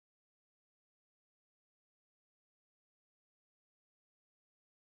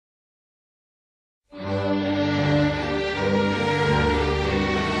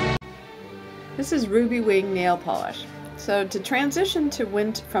This is Ruby Wing nail polish. So to transition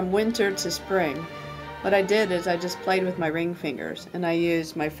to from winter to spring, what I did is I just played with my ring fingers, and I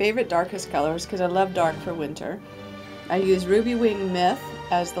used my favorite darkest colors because I love dark for winter. I used Ruby Wing Myth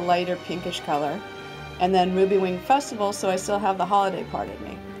as the lighter pinkish color, and then Ruby Wing Festival, so I still have the holiday part in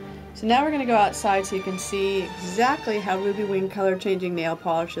me. So now we're going to go outside so you can see exactly how Ruby Wing color changing nail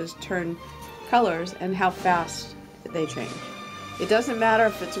polishes turn colors and how fast they change. It doesn't matter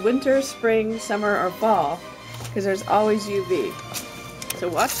if it's winter, spring, summer, or fall, because there's always UV. So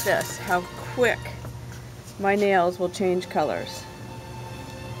watch this, how quick my nails will change colors.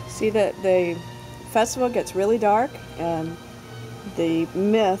 See that the Festival gets really dark and the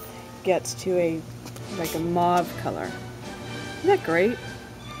Myth gets to like a mauve color. Isn't that great?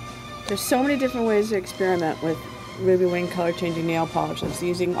 There's so many different ways to experiment with Ruby Wing color changing nail polishes,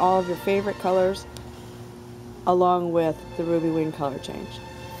 using all of your favorite colors along with the Ruby Wing color change.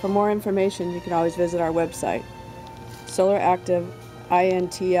 For more information, you can always visit our website,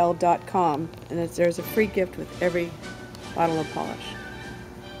 SolarActive.com, and there's a free gift with every bottle of polish.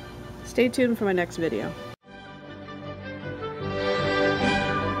 Stay tuned for my next video.